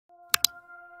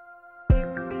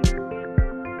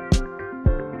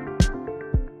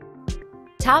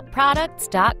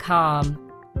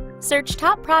TopProducts.com. Search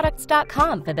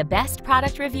TopProducts.com for the best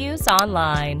product reviews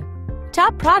online.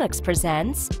 Top Products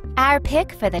presents our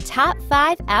pick for the top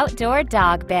 5 outdoor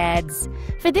dog beds.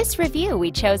 For this review, we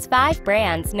chose 5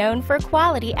 brands known for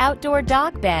quality outdoor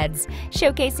dog beds,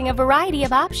 showcasing a variety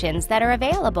of options that are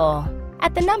available.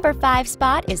 At the number 5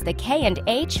 spot is the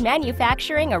K&H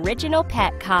Manufacturing Original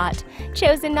Pet Cot,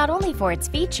 chosen not only for its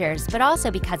features but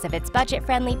also because of its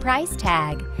budget-friendly price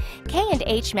tag.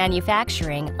 K&H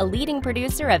Manufacturing, a leading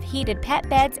producer of heated pet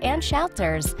beds and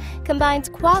shelters, combines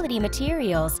quality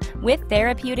materials with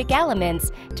therapeutic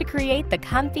elements to create the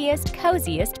comfiest,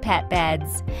 coziest pet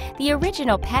beds. The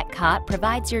Original Pet Cot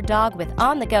provides your dog with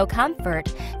on-the-go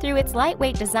comfort through its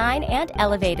lightweight design and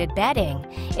elevated bedding.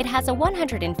 It has a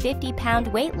 150-pound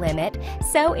weight limit,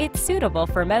 so it's suitable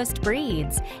for most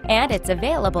breeds, and it's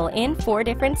available in 4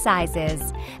 different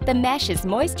sizes. The mesh is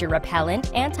moisture repellent,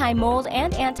 anti-mold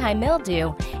and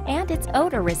anti-mildew, and it's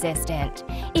odor resistant.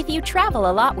 If you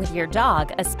travel a lot with your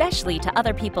dog, especially to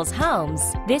other people's homes,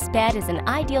 this bed is an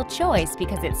ideal choice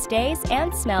because it stays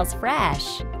and smells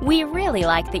fresh. We really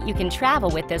like that you can travel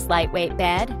with this lightweight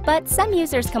bed, but some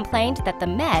users complained that the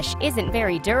mesh isn't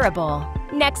very durable.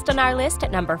 Next on our list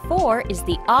at number 4 is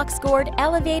the Oxgoard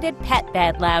Elevated Pet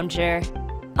Bed Lounger.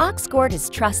 Oxgoard is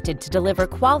trusted to deliver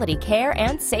quality care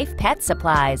and safe pet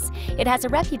supplies. It has a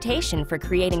reputation for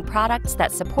creating products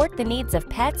that support the needs of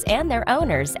pets and their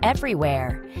owners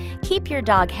everywhere. Keep your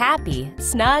dog happy,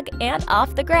 snug, and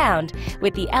off the ground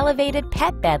with the Elevated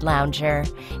Pet Bed Lounger.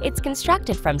 It's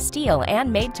constructed from steel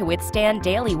and made to withstand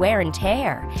daily wear and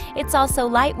tear. It's also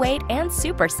lightweight and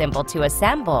super simple to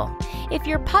assemble. If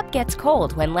your pup gets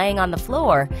cold when laying on the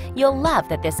floor, you'll love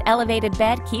that this elevated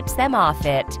bed keeps them off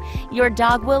it. Your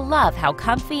dog will love how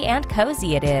comfy and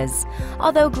cozy it is.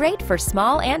 Although great for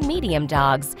small and medium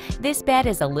dogs, this bed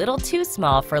is a little too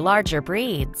small for larger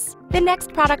breeds. The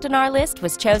next product on our list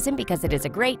was chosen because it is a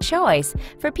great choice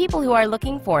for people who are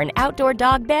looking for an outdoor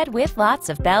dog bed with lots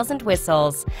of bells and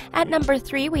whistles. At number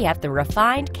 3, we have the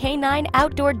Refined K9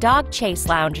 Outdoor Dog Chase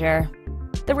Lounger.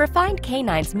 The Refined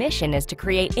K9's mission is to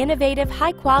create innovative,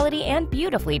 high-quality, and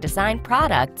beautifully designed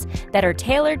products that are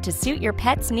tailored to suit your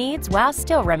pet's needs while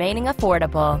still remaining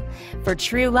affordable. For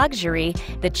true luxury,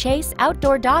 the Chase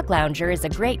Outdoor Dog Lounger is a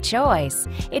great choice.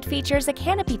 It features a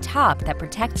canopy top that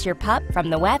protects your pup from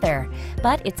the weather,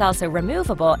 but it's also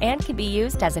removable and can be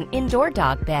used as an indoor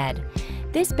dog bed.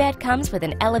 This bed comes with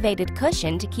an elevated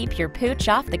cushion to keep your pooch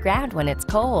off the ground when it's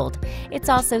cold. It's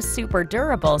also super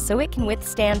durable, so it can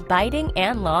withstand biting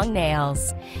and long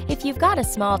nails. If you've got a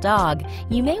small dog,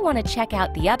 you may want to check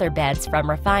out the other beds from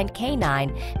Refined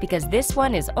K9 because this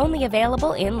one is only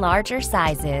available in larger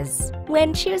sizes.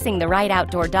 When choosing the right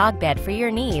outdoor dog bed for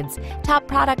your needs, Top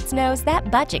Products knows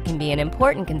that budget can be an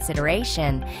important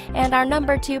consideration. And our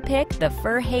number 2 pick, the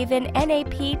Fur Haven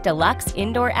NAP Deluxe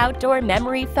Indoor Outdoor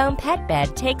Memory Foam Pet Bed,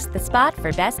 takes the spot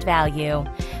for best value.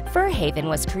 Fur Haven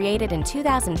was created in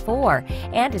 2004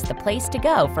 and is the place to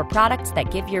go for products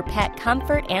that give your pet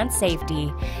comfort and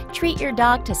safety. Treat your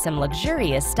dog to some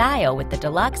luxurious style with the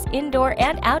Deluxe Indoor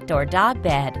and Outdoor Dog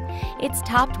Bed. It's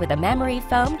topped with a memory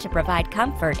foam to provide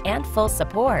comfort and full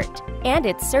support. And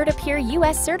it's CertaPure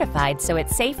US certified, so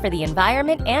it's safe for the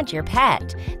environment and your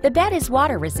pet. The bed is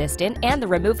water resistant and the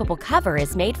removable cover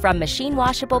is made from machine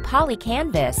washable poly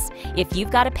canvas. If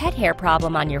you've got a pet hair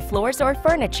problem on your floors or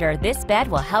furniture, this bed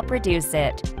will help reduce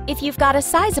it. If you've got a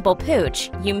sizable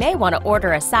pooch, you may want to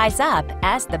order a size up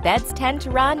as the beds tend to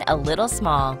run a little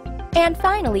small. And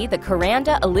finally, the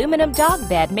Kuranda Aluminum Dog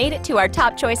Bed made it to our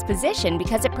top choice position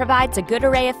because it provides a good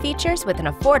array of features with an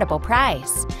affordable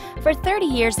price. For 30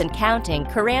 years and counting,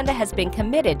 Kuranda has been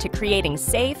committed to creating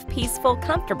safe, peaceful,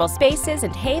 comfortable spaces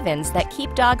and havens that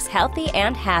keep dogs healthy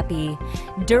and happy.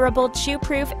 Durable,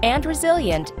 chew-proof, and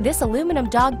resilient, this aluminum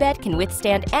dog bed can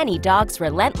withstand any dog's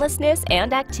relentlessness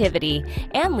and activity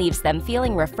and leaves them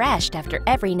feeling refreshed after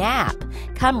every nap.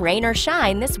 Come rain or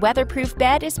shine, this weatherproof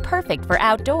bed is perfect for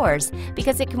outdoors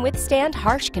because it can withstand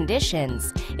harsh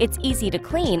conditions. It's easy to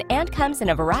clean and comes in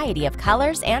a variety of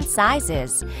colors and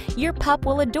sizes. Your pup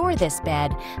will adore this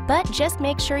bed, but just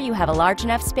make sure you have a large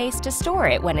enough space to store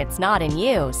it when it's not in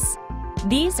use.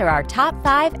 These are our top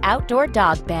 5 outdoor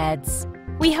dog beds.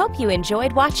 We hope you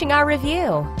enjoyed watching our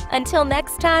review. Until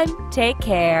next time, take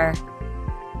care.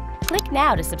 Click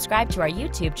now to subscribe to our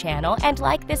YouTube channel and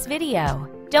like this video.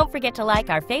 Don't forget to like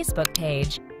our Facebook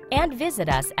page and visit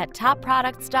us at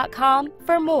TopProducts.com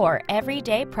for more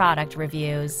everyday product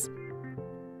reviews.